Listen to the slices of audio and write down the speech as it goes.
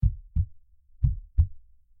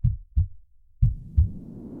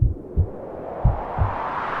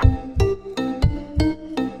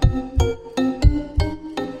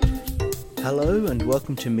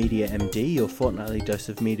welcome to Media MD, your fortnightly dose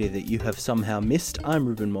of media that you have somehow missed. I'm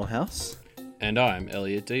Reuben Morehouse. And I'm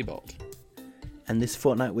Elliot Diebold. And this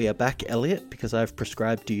fortnight we are back, Elliot, because I've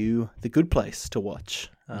prescribed to you The Good Place to watch.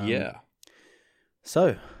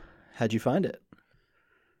 So, how'd you find it?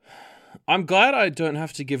 I'm glad I don't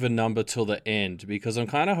have to give a number till the end, because I'm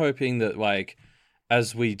kind of hoping that, like,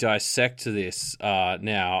 as we dissect this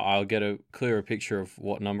now, I'll get a clearer picture of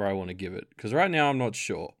what number I want to give it. Because right now I'm not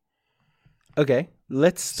sure. Okay,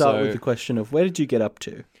 let's start with the question of where did you get up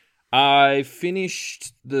to? I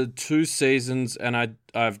finished the 2 seasons, and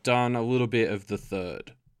I've done a little bit of the 3rd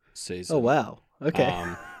season. Oh, wow. Okay.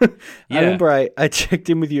 I remember I checked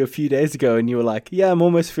in with you a few days ago, and you were like, yeah, I'm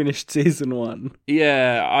almost finished season 1.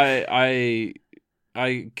 Yeah,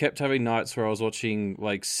 I kept having nights where I was watching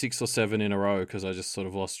like 6 or 7 in a row because I just sort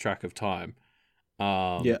of lost track of time.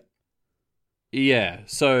 Yeah.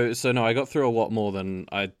 So no, I got through a lot more than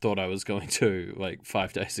I thought I was going to like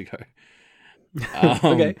 5 days ago.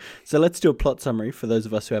 Okay, so let's do a plot summary for those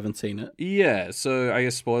of us who haven't seen it. Yeah, so I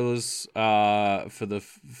guess spoilers for the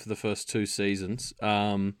first 2 seasons.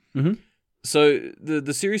 So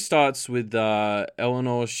the series starts with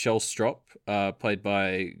Eleanor Shellstrop, played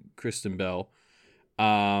by Kristen Bell,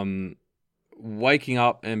 waking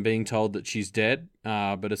up and being told that she's dead,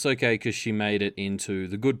 but it's okay because she made it into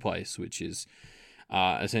the good place, which is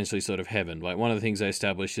essentially sort of heaven. Like, one of the things they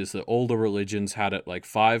established is that all the religions had it like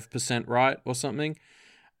 5% right or something.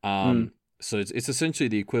 So it's essentially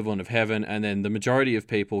the equivalent of heaven, and then the majority of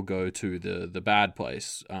people go to the bad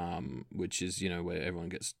place, which is, you know, where everyone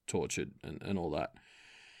gets tortured and all that.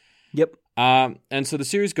 Yep. And so the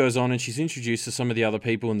series goes on, and she's introduced to some of the other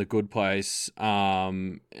people in the good place,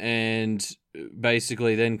 and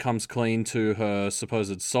basically then comes clean to her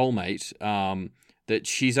supposed soulmate, that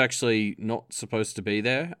she's actually not supposed to be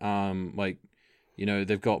there. Like, you know,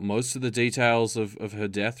 they've got most of the details of her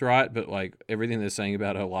death right, but like everything they're saying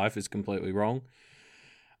about her life is completely wrong.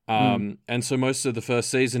 And so most of the first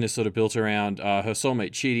season is sort of built around her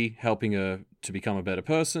soulmate Chidi helping her to become a better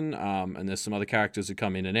person. And there's some other characters who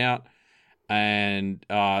come in and out. And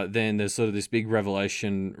then there's sort of this big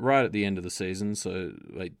revelation right at the end of the season. So,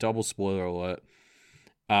 like, double spoiler alert.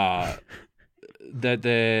 That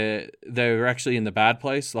they were actually in the bad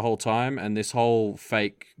place the whole time, and this whole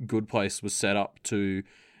fake good place was set up to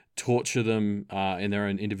torture them in their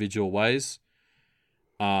own individual ways.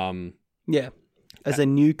 As a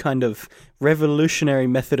new kind of revolutionary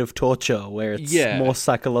method of torture where it's more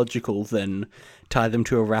psychological than tie them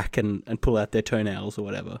to a rack and pull out their toenails or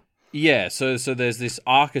whatever. Yeah, so there's this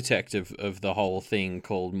architect of the whole thing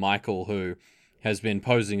called Michael, who has been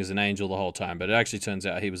posing as an angel the whole time, but it actually turns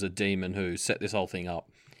out he was a demon who set this whole thing up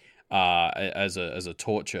as a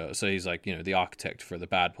torture. So he's like, you know, the architect for the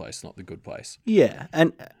bad place, not the good place. Yeah,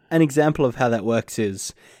 and an example of how that works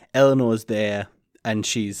is Eleanor's there, and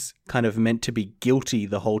she's kind of meant to be guilty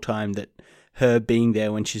the whole time that her being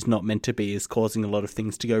there when she's not meant to be is causing a lot of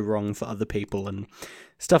things to go wrong for other people and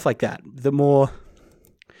stuff like that. The more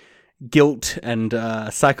guilt and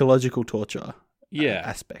psychological torture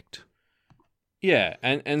aspect. Yeah,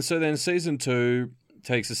 and so then season 2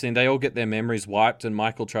 takes us in. They all get their memories wiped, and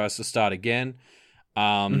Michael tries to start again.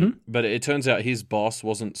 But it turns out his boss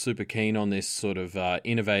wasn't super keen on this sort of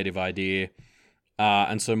innovative idea.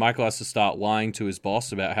 And so Michael has to start lying to his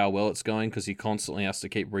boss about how well it's going because he constantly has to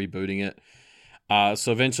keep rebooting it.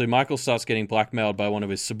 So eventually Michael starts getting blackmailed by one of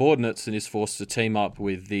his subordinates and is forced to team up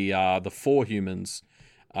with the 4 humans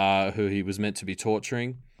who he was meant to be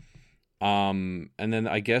torturing. And then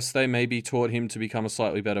I guess they maybe taught him to become a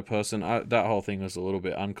slightly better person. That whole thing was a little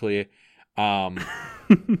bit unclear.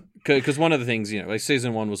 Because one of the things, you know, like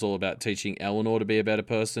season 1 was all about teaching Eleanor to be a better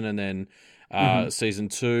person. And then season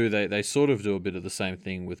 2, they sort of do a bit of the same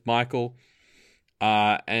thing with Michael.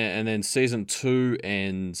 And then season 2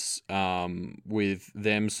 ends with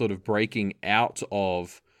them sort of breaking out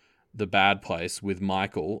of the bad place with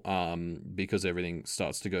Michael because everything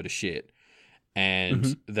starts to go to shit.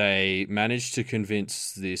 And they managed to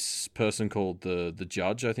convince this person called the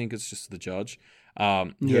judge, I think it's just the judge,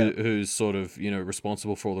 who's sort of, you know,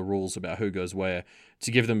 responsible for all the rules about who goes where, to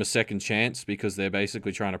give them a second chance because they're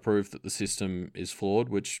basically trying to prove that the system is flawed,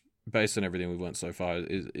 which, based on everything we've learned so far,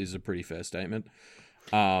 is a pretty fair statement.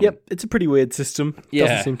 It's a pretty weird system.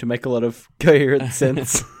 Doesn't seem to make a lot of coherent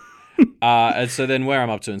sense. And so then where I'm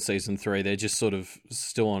up to in season 3, they're just sort of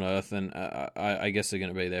still on Earth, and I guess they're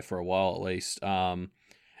going to be there for a while at least. And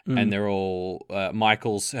they're all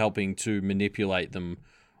Michael's helping to manipulate them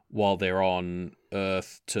while they're on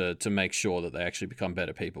Earth to make sure that they actually become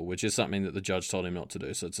better people, which is something that the judge told him not to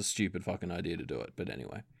do. So it's a stupid fucking idea to do it. But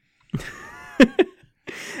anyway.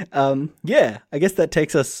 Yeah, I guess that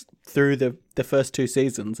takes us through the first two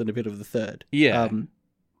seasons and a bit of the third. Yeah.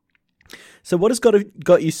 So what has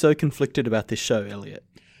got you so conflicted about this show, Elliot?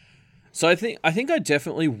 So I think I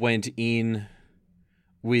definitely went in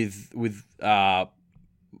with the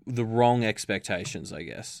wrong expectations, I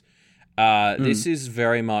guess. This is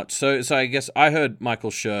very much so I guess I heard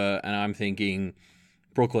Michael Schur and I'm thinking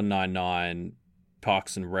Brooklyn Nine-Nine,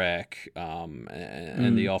 Parks and Rec,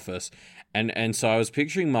 and The Office. And so I was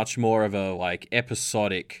picturing much more of a like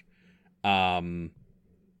episodic,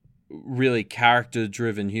 really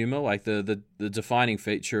character-driven humor. Like the defining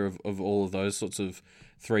feature of all of those sorts of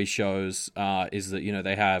three shows is that, you know,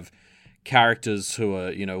 they have characters who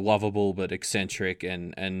are, you know, lovable but eccentric,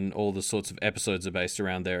 and all the sorts of episodes are based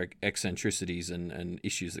around their eccentricities and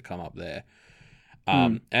issues that come up there.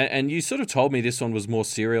 And you sort of told me this one was more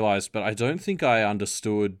serialized, but I don't think I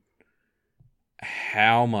understood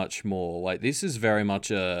how much more. Like, this is very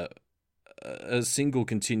much a single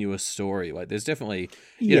continuous story. Like, there's definitely,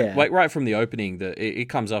 you know, like right from the opening, it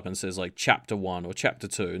comes up and says like chapter 1 or chapter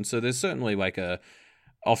 2, and so there's certainly like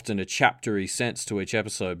often a chaptery sense to each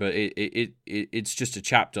episode, but it's just a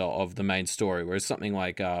chapter of the main story. Whereas something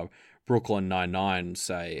like Brooklyn Nine-Nine,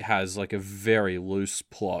 say, has like a very loose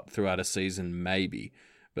plot throughout a season, maybe,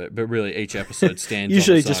 but really each episode stands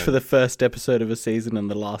usually on its just own. for the first episode of a season and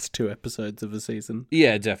the last two episodes of a season.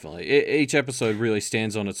 Yeah, definitely. Each episode really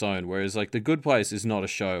stands on its own. Whereas like The Good Place is not a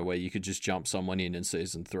show where you could just jump someone in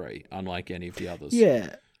season 3, unlike any of the others.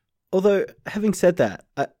 Yeah. Although, having said that,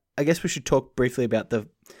 I guess we should talk briefly about the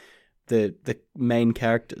main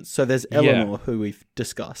characters. So there's Eleanor, who we've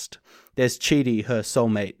discussed. There's Chidi, her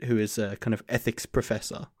soulmate, who is a kind of ethics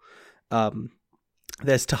professor.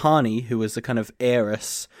 There's Tahani, who is a kind of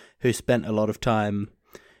heiress who spent a lot of time,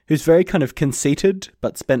 who's very kind of conceited,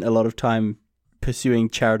 but spent a lot of time pursuing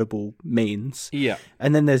charitable means. Yeah.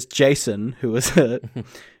 And then there's Jason, who is a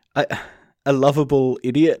lovable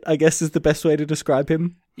idiot, I guess is the best way to describe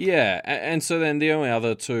him. Yeah, and so then the only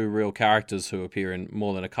other two real characters who appear in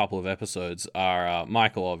more than a couple of episodes are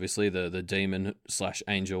Michael, obviously, the demon /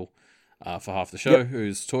 angel for half the show,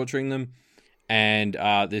 who's torturing them, and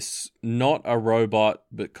this not a robot,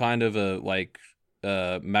 but kind of a like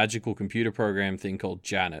magical computer program thing called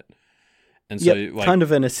Janet. And so, like, kind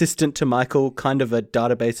of an assistant to Michael, kind of a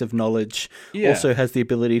database of knowledge, also has the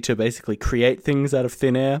ability to basically create things out of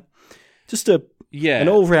thin air. Just an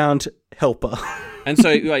all-round helper. And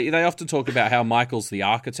so like, they often talk about how Michael's the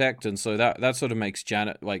architect, and so that sort of makes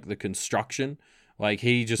Janet like the construction. Like,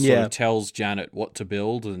 he just sort of tells Janet what to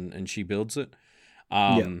build, and she builds it.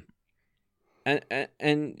 And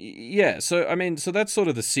so I mean, so that's sort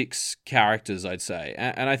of the 6 characters, I'd say,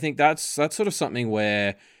 and I think that's sort of something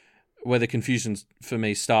where the confusion for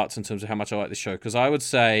me starts in terms of how much I like the show, because I would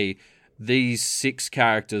say these 6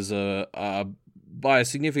 characters are by a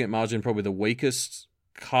significant margin probably the weakest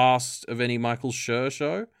cast of any Michael Schur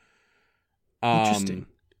show. Interesting.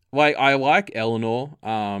 Like, I like Eleanor.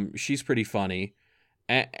 She's pretty funny.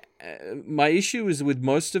 My issue is with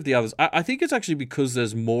most of the others. I think it's actually because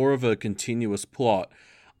there's more of a continuous plot.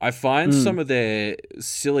 I find some of their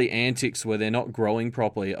silly antics where they're not growing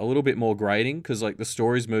properly a little bit more grating, because like the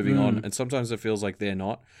story's moving on, and sometimes it feels like they're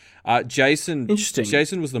not. Jason was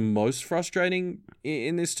the most frustrating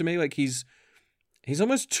in this to me. Like, he's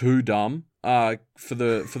almost too dumb for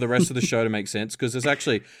the rest of the show to make sense, because there's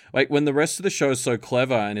actually, like, when the rest of the show is so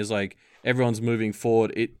clever and is like everyone's moving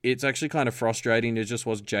forward, it's actually kind of frustrating to just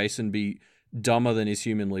watch Jason be dumber than is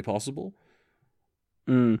humanly possible.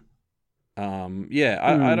 I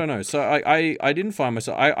don't know. So I didn't find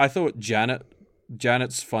myself. I thought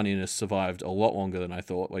Janet's funniness survived a lot longer than I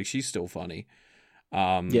thought. Like, she's still funny.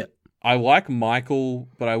 I like Michael,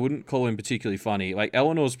 but I wouldn't call him particularly funny. Like,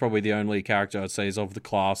 Eleanor's probably the only character I'd say is of the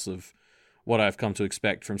class of what I've come to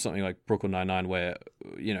expect from something like Brooklyn Nine-Nine, where,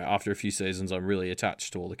 you know, after a few seasons, I'm really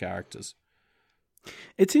attached to all the characters.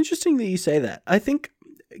 It's interesting that you say that. I think,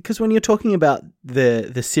 because when you're talking about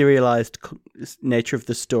the serialized nature of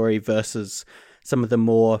the story versus some of the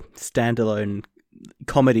more standalone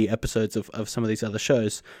comedy episodes of some of these other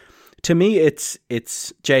shows, to me, it's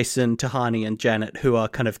Jason, Tahani, and Janet who are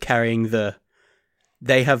kind of carrying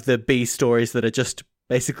they have the B stories that are just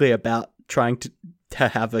basically about trying to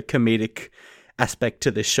have a comedic aspect to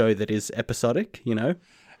this show that is episodic, you know?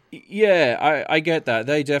 Yeah, I get that.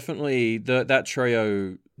 They definitely, that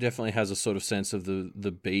trio definitely has a sort of sense of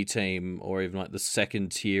the B team, or even like the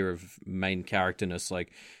second tier of main characterness.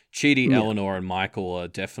 Like, Chidi, Eleanor, and Michael are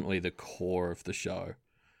definitely the core of the show.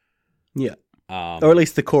 Yeah. Or at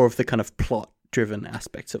least the core of the kind of plot driven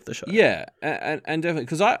aspects of the show. Yeah, and definitely,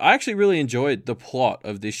 because I actually really enjoyed the plot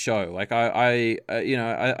of this show. Like I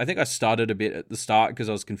think I started a bit at the start because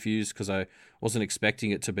I was confused because I wasn't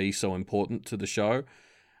expecting it to be so important to the show.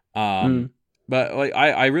 But like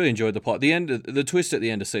I really enjoyed the plot. The twist at the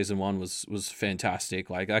end of season 1 was fantastic.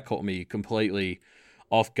 Like that caught me completely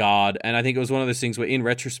off guard, and I think it was one of those things where in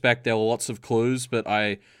retrospect there were lots of clues, but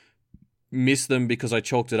I missed them because I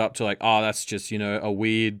chalked it up to like, oh, that's just, a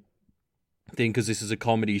weird thing because this is a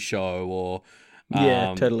comedy show, or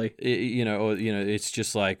totally. It's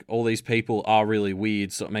just like all these people are really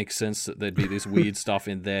weird, so it makes sense that there'd be this weird stuff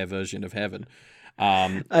in their version of heaven.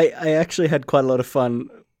 I actually had quite a lot of fun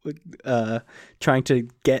trying to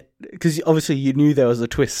get, because obviously you knew there was a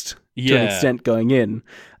twist to an extent going in.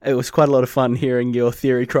 It was quite a lot of fun hearing your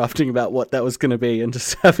theory crafting about what that was going to be and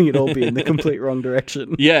just having it all be in the complete wrong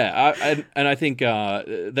direction. Yeah, and I think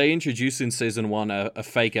they introduced in season 1 a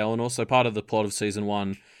fake Eleanor. So part of the plot of season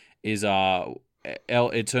 1 is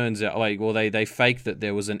it turns out they fake that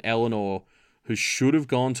there was an Eleanor who should have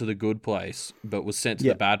gone to the good place but was sent to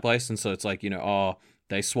the bad place, and so it's like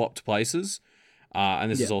they swapped places, and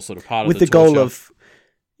this is all sort of part with of the goal torture. of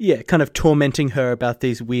kind of tormenting her about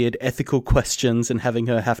these weird ethical questions and having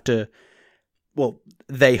her have to,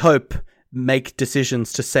 they hope, make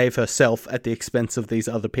decisions to save herself at the expense of these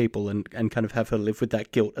other people and kind of have her live with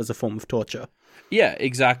that guilt as a form of torture. Yeah,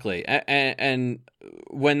 exactly. And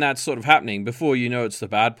when that's sort of happening, before it's the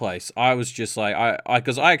bad place, I was just like,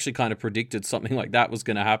 because I actually kind of predicted something like that was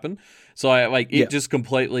going to happen. So it just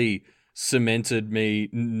completely cemented me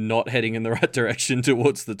not heading in the right direction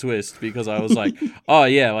towards the twist, because I was like, oh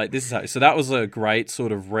yeah, like this is how. So that was a great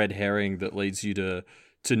sort of red herring that leads you to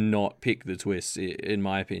not pick the twist, in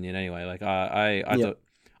my opinion. Anyway, like I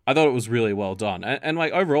thought it was really well done, and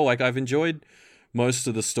like overall, like I've enjoyed most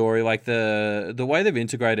of the story. Like the way they've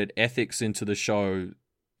integrated ethics into the show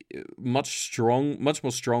much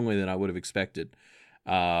more strongly than I would have expected.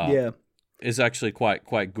 Is actually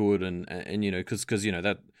quite good, and because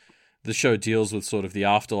that. The show deals with sort of the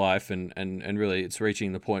afterlife, and really it's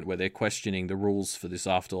reaching the point where they're questioning the rules for this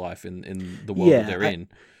afterlife in the world that they're in.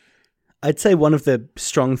 I'd say one of the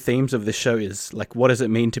strong themes of the show is like, what does it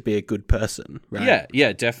mean to be a good person, right?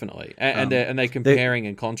 Yeah, definitely. And they're comparing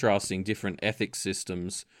and contrasting different ethics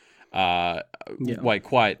systems, like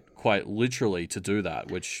quite literally to do that,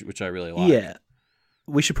 which I really like. Yeah.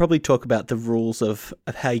 We should probably talk about the rules of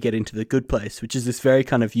how you get into the good place, which is this very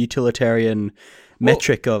kind of utilitarian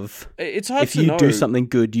metric of, it's hard if to you know. do something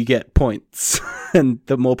good, you get points. And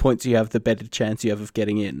the more points you have, the better chance you have of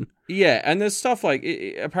getting in. Yeah, and there's stuff like,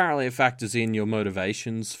 apparently it factors in your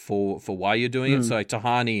motivations for why you're doing it. So like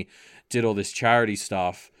Tahani did all this charity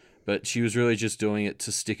stuff, but she was really just doing it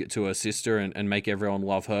to stick it to her sister and make everyone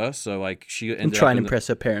love her. So like she ended try and impress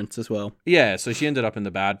her parents as well. Yeah, so she ended up in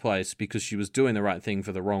the bad place because she was doing the right thing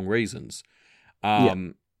for the wrong reasons.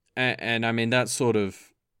 And I mean, that's sort of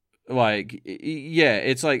like,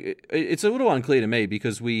 it's like, it's a little unclear to me,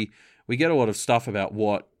 because we get a lot of stuff about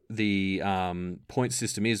what the point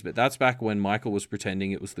system is, but that's back when Michael was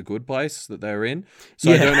pretending it was the good place that they were in.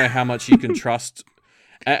 So I don't know how much you can trust.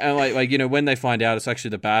 And like when they find out it's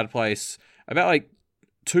actually the bad place, about like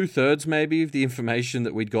 2/3 maybe of the information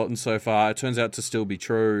that we'd gotten so far, it turns out to still be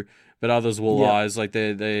true, but others were lies. Like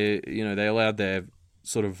they allowed their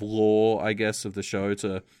sort of lore, I guess, of the show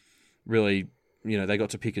to really, they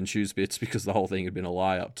got to pick and choose bits because the whole thing had been a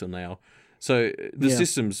lie up till now. So the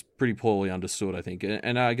system's pretty poorly understood, I think,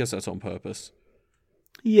 and I guess that's on purpose.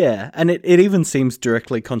 Yeah, and it even seems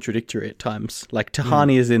directly contradictory at times. Like,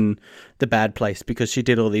 Tahani is in the bad place because she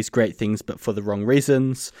did all these great things, but for the wrong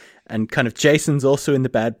reasons. And kind of Jason's also in the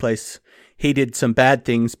bad place. He did some bad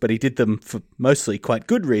things, but he did them for mostly quite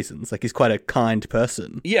good reasons. Like, he's quite a kind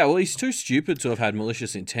person. Yeah, well, he's too stupid to have had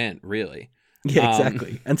malicious intent, really. Yeah,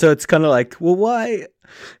 exactly. And so it's kind of like, well, why?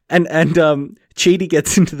 And Chidi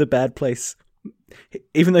gets into the bad place,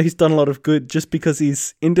 even though he's done a lot of good, just because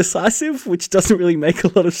he's indecisive, which doesn't really make a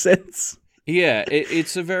lot of sense. Yeah,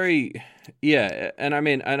 it's a very... Yeah, and I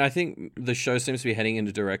mean, and I think the show seems to be heading in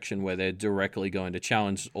a direction where they're directly going to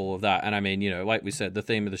challenge all of that. And I mean, like we said, the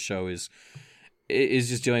theme of the show is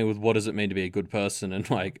just dealing with what does it mean to be a good person, and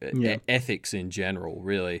like ethics in general,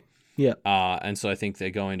 really. Yeah. And so I think they're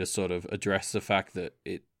going to sort of address the fact that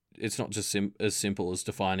it's not just as simple as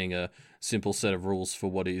defining a simple set of rules for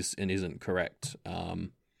what is and isn't correct.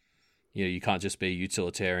 You can't just be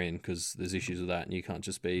utilitarian because there's issues with that, and you can't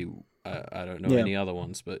just be, I don't know any other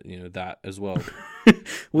ones, but that as well.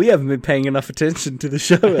 We haven't been paying enough attention to the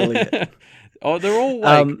show, Elliot. Oh, they're all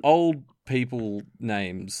like old people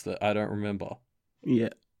names that I don't remember. Yeah.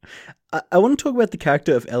 I want to talk about the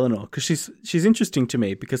character of Eleanor because she's interesting to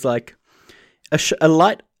me because like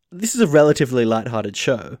this is a relatively lighthearted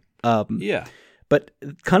show. Yeah. But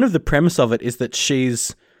kind of the premise of it is that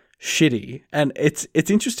she's shitty, and it's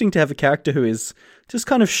interesting to have a character who is just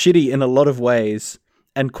kind of shitty in a lot of ways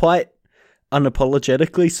and quite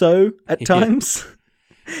unapologetically so at times.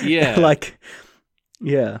 Yeah. Like,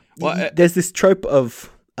 yeah. Well, there's this trope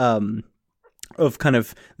of kind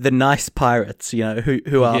of the nice pirates, you know,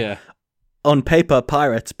 who are on paper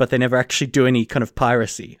pirates, but they never actually do any kind of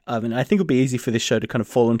piracy. And I think it would be easy for this show to kind of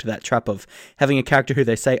fall into that trap of having a character who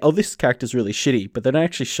they say, oh, this character's really shitty, but they don't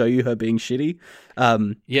actually show you her being shitty. She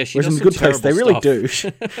whereas does in The Good Place, they really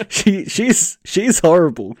stuff. do. She's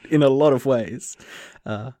horrible in a lot of ways.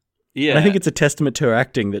 And I think it's a testament to her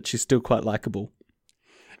acting that she's still quite likable.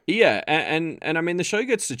 Yeah, and I mean, the show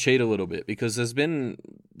gets to cheat a little bit because there's been,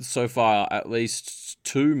 so far, at least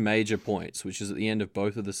 2 major points, which is at the end of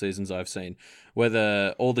both of the seasons I've seen,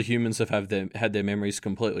 where all the humans have had their memories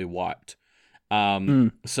completely wiped.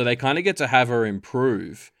 So they kind of get to have her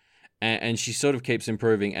improve, and she sort of keeps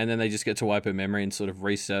improving, and then they just get to wipe her memory and sort of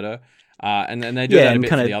reset her. And then they do that a bit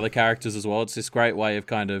for the other characters as well. It's this great way of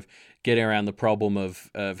kind of getting around the problem of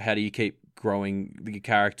how do you keep growing the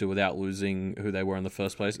character without losing who they were in the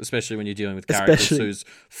first place, especially when you're dealing with characters whose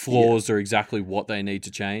flaws are exactly what they need to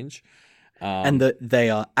change. And that they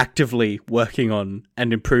are actively working on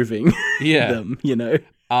and improving them, you know?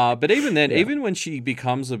 But even then, even when she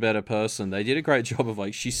becomes a better person, they did a great job of,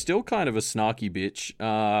 like, she's still kind of a snarky bitch,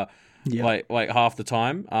 like half the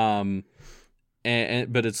time.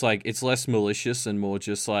 But it's like, it's less malicious and more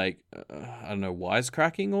just like, I don't know,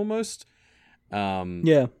 wisecracking almost.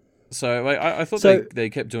 So like, I thought they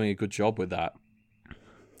kept doing a good job with that.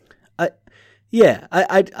 I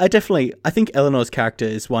definitely, I think Eleanor's character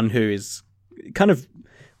is one who is kind of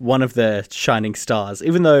one of the shining stars,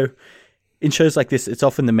 even though in shows like this, it's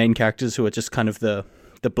often the main characters who are just kind of the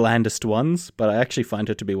blandest ones, but I actually find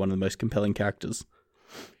her to be one of the most compelling characters.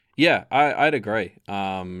 Yeah, I'd agree.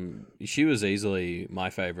 She was easily my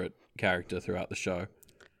favorite character throughout the show.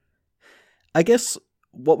 I guess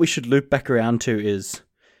what we should loop back around to is,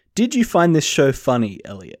 did you find this show funny,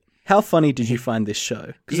 Elliot? How funny did you find this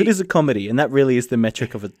show? Because it is a comedy, and that really is the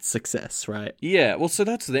metric of its success, right? Yeah, well, so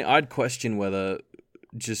that's the thing. I'd question whether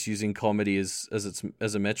just using comedy as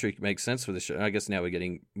a metric makes sense for the show. I guess now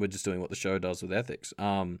we're just doing what the show does with ethics.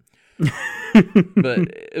 But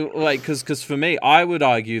like, because for me, I would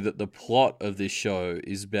argue that the plot of this show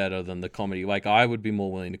is better than the comedy. Like, I would be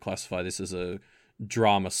more willing to classify this as a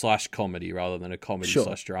drama/comedy rather than a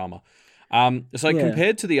comedy/drama.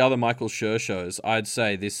 Compared to the other Michael Schur shows, I'd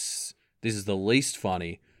say this is the least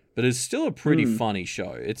funny, but it's still a pretty funny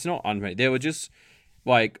show. It's not unfunny. There were just,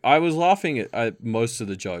 like, I was laughing at most of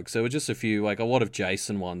the jokes. There were just a few, like a lot of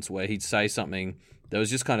Jason ones where he'd say something that was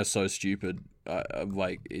just kind of so stupid,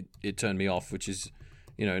 like it turned me off, which is,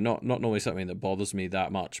 you know, not normally something that bothers me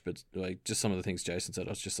that much, but like just some of the things Jason said,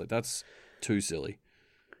 I was just like, that's too silly.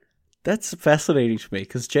 That's fascinating to me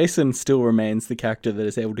because Jason still remains the character that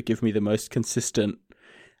is able to give me the most consistent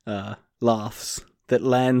laughs, that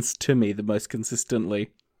lands to me the most consistently.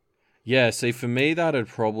 Yeah, see, for me, that'd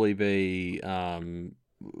probably be, I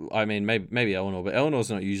mean, maybe Eleanor, but Eleanor's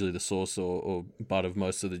not usually the source or butt of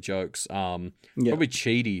most of the jokes. Probably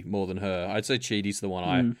Chidi more than her. I'd say Chidi's the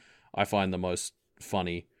one I find the most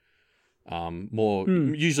funny,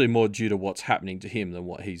 usually more due to what's happening to him than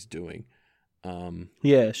what he's doing.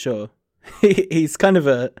 Yeah, sure. He's kind of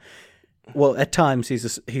at times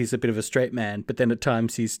he's a bit of a straight man, but then at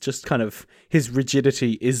times he's just kind of, his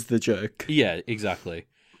rigidity is the joke. Yeah, exactly.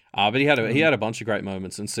 But he had a bunch of great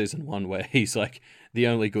moments in season 1 where he's like the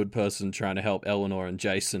only good person trying to help Eleanor and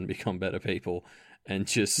Jason become better people, and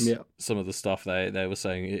just some of the stuff they were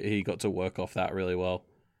saying, he got to work off that really well.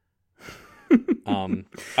 I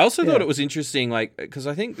also thought it was interesting, like, because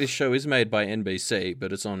I think this show is made by NBC,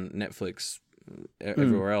 but it's on Netflix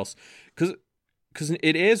everywhere else. Because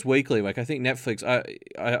it airs weekly. Like, I think Netflix,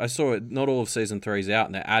 I saw it, not all of season 3's out,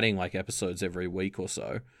 and they're adding like episodes every week or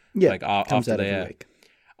so. Yeah, like after they air.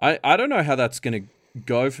 I don't know how that's going to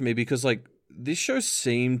go for me, because like this show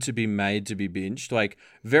seemed to be made to be binged. Like,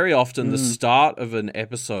 very often the start of an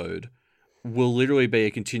episode will literally be a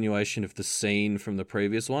continuation of the scene from the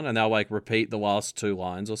previous one, and they'll like repeat the last 2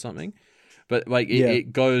 lines or something. But like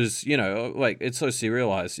it goes, you know, like it's so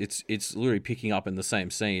serialized. It's literally picking up in the same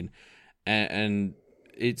scene, and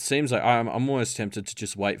it seems like I'm almost tempted to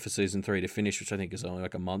just wait for season 3 to finish, which I think is only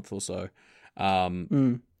like a month or so,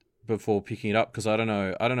 before picking it up, because I don't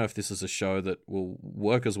know if this is a show that will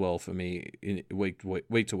work as well for me in week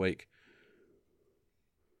to week.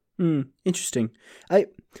 Interesting.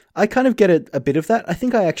 I kind of get a bit of that. I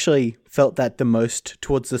think I actually felt that the most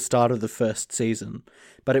towards the start of the first season,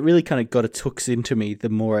 but it really kind of got its hooks into me the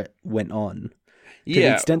more it went on. To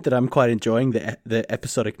the extent that I'm quite enjoying the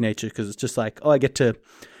episodic nature, because it's just like, I get to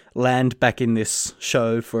land back in this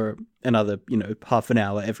show for another, half an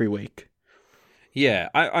hour every week. Yeah,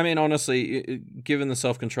 I mean, honestly, given the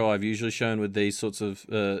self-control I've usually shown with these sorts of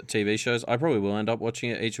TV shows, I probably will end up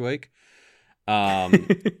watching it each week.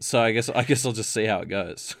 So I guess I'll just see how it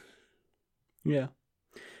goes. Yeah.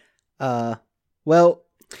 Well,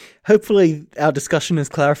 hopefully our discussion has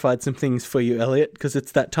clarified some things for you, Elliot, because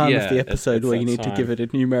it's that time of the episode where you need to give it a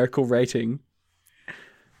numerical rating.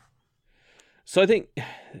 So I think,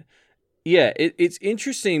 it's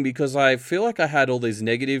interesting because I feel like I had all these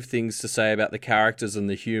negative things to say about the characters and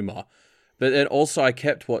the humor, but then also I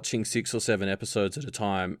kept watching 6 or 7 episodes at a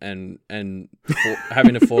time and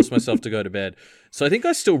having to force myself to go to bed. So I think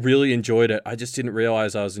I still really enjoyed it. I just didn't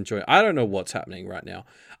realize I was enjoying it. I don't know what's happening right now.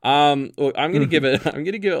 Look, I'm gonna give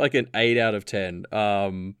it like an 8 out of 10.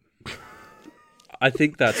 I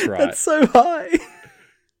think that's right. That's so high.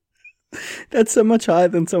 That's so much higher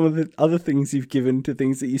than some of the other things you've given to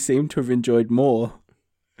things that you seem to have enjoyed more.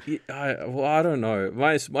 Yeah, I don't know.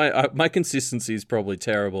 My consistency is probably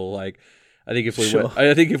terrible. Like, I think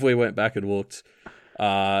if we went back and looked,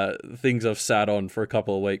 things I've sat on for a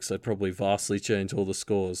couple of weeks, I'd probably vastly change all the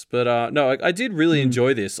scores. But no, I did really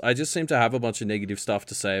enjoy this. I just seem to have a bunch of negative stuff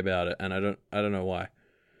to say about it, and I don't know why.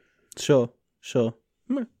 Sure.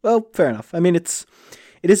 Well, fair enough. I mean, it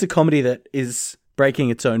is a comedy that is breaking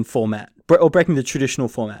its own format, or breaking the traditional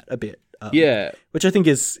format a bit. Which I think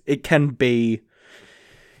it can be,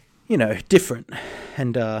 different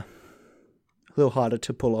and a little harder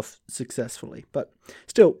to pull off successfully. But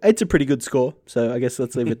still, 8's a pretty good score, so I guess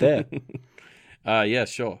let's leave it there. Yeah,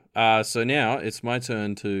 sure. So now it's my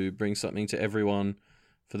turn to bring something to everyone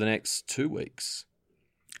for the next 2 weeks.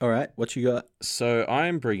 All right, what you got? So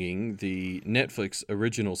I'm bringing the Netflix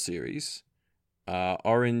original series,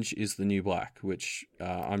 Orange is the New Black, which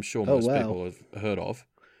I'm sure most people have heard of.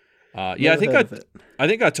 I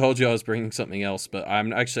think I told you I was bringing something else, but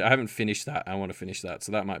I haven't finished that. I want to finish that,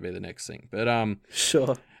 so that might be the next thing. But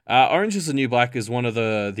sure. Orange is the New Black is one of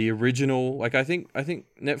the original. Like I think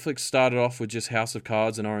Netflix started off with just House of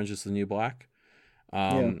Cards and Orange is the New Black.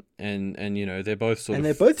 And they're both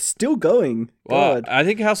they're both still going. Well, I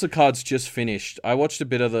think House of Cards just finished. I watched a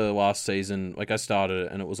bit of the last season. Like I started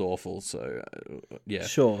it and it was awful. So yeah,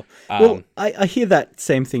 sure. Well, I hear that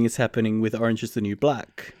same thing is happening with Orange is the New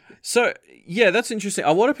Black. So yeah, that's interesting.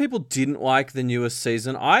 A lot of people didn't like the newest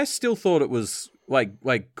season. I still thought it was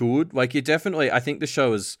like good. Like it definitely. I think the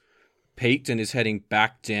show has peaked and is heading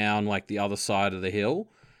back down like the other side of the hill.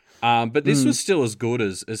 But this was still as good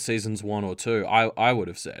as seasons 1 or 2, I would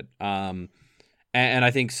have said. And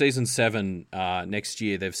I think season 7 next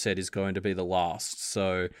year they've said is going to be the last.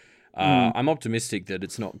 So I'm optimistic that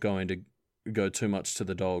it's not going to go too much to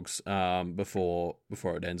the dogs before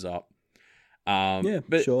it ends up.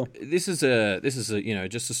 But sure. This is a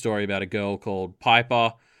just a story about a girl called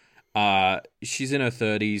Piper. She's in her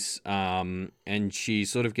 30s, and she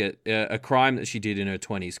sort of a crime that she did in her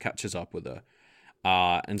 20s catches up with her.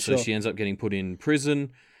 And so she ends up getting put in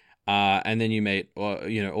prison, and then you meet,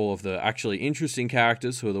 all of the actually interesting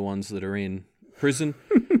characters who are the ones that are in prison.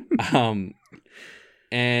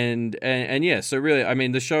 And yeah, so really, I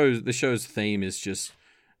mean, the show's theme is just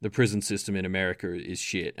the prison system in America is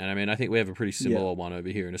shit. And I mean, I think we have a pretty similar one over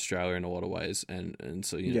here in Australia in a lot of ways. And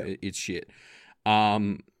so, it's shit.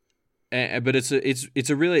 But it's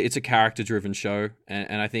a character driven show.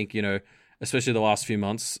 And I think, especially the last few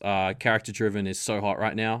months, character driven is so hot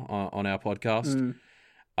right now on our podcast.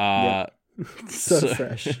 So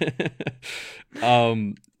fresh.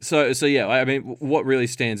 So yeah, I mean, what really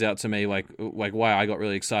stands out to me, like why I got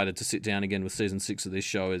really excited to sit down again with season 6 of this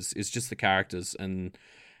show is just the characters and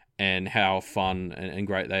how fun and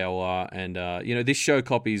great they all are. And this show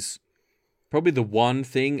copies probably the one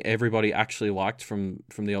thing everybody actually liked from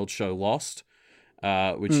the old show Lost,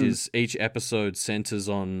 which is each episode centers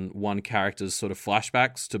on one character's sort of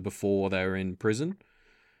flashbacks to before they were in prison.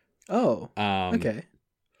 Oh, okay.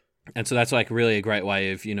 And so that's like really a great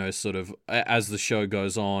way of, sort of as the show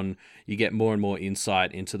goes on, you get more and more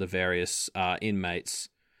insight into the various inmates,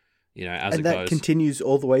 as it goes. And that continues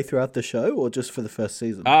all the way throughout the show, or just for the first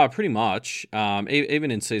season? Pretty much.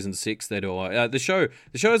 Even in season 6, they do. The show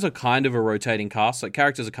is a kind of a rotating cast. Like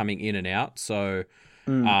characters are coming in and out, so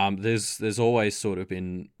there's always sort of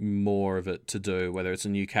been more of it to do, whether it's a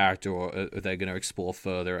new character or they're going to explore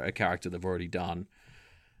further a character they've already done.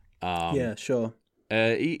 Yeah, sure.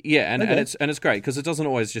 Yeah, and, Okay. and it's great because it doesn't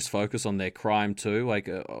always just focus on their crime too.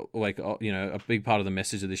 You know, a big part of the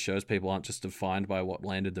message of this show is people aren't just defined by what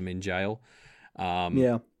landed them in jail.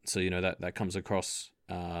 Yeah. So you know that comes across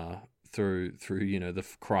through you know the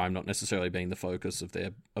crime not necessarily being the focus of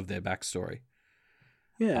their backstory.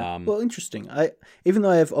 Yeah. Well, interesting. Even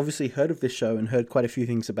though I have obviously heard of this show and heard quite a few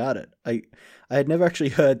things about it, I had never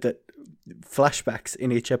actually heard that flashbacks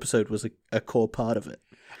in each episode was a core part of it.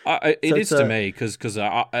 It is to me because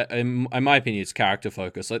in my opinion it's character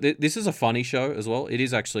focused. Like this is a funny show as well. It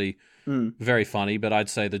is actually very funny, but I'd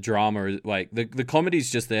say the drama is like the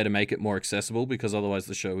comedy's just there to make it more accessible because otherwise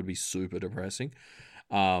the show would be super depressing.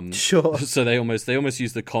 Sure. So they almost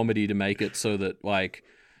use the comedy to make it so that like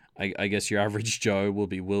I guess your average Joe will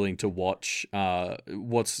be willing to watch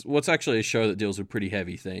what's actually a show that deals with pretty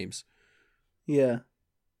heavy themes. Yeah.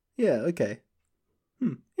 Yeah. Okay.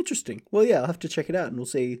 Interesting. Well, yeah, I'll have to check it out, and we'll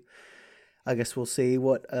see. I guess we'll see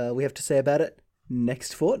what we have to say about it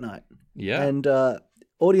next fortnight. Yeah. And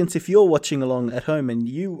audience, if you're watching along at home and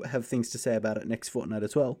you have things to say about it next fortnight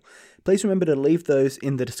as well, please remember to leave those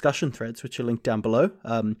in the discussion threads, which are linked down below.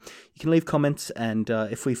 You can leave comments, and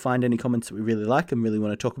if we find any comments that we really like and really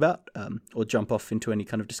want to talk about, or jump off into any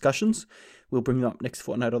kind of discussions, we'll bring them up next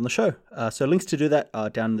fortnight on the show. So links to do that are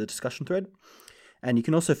down in the discussion thread. And you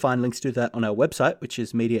can also find links to that on our website, which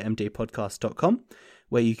is mediamdpodcast.com,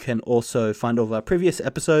 where you can also find all of our previous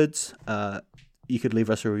episodes. You could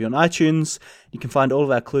leave us a review on iTunes. You can find all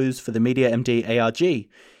of our clues for the Media MD ARG.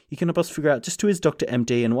 You can help us figure out just who is Dr.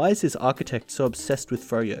 MD and why is his architect so obsessed with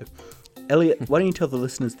Froyo. Elliot, why don't you tell the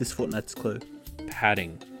listeners this fortnight's clue?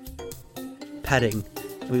 Padding. Padding.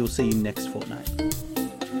 We will see you next fortnight.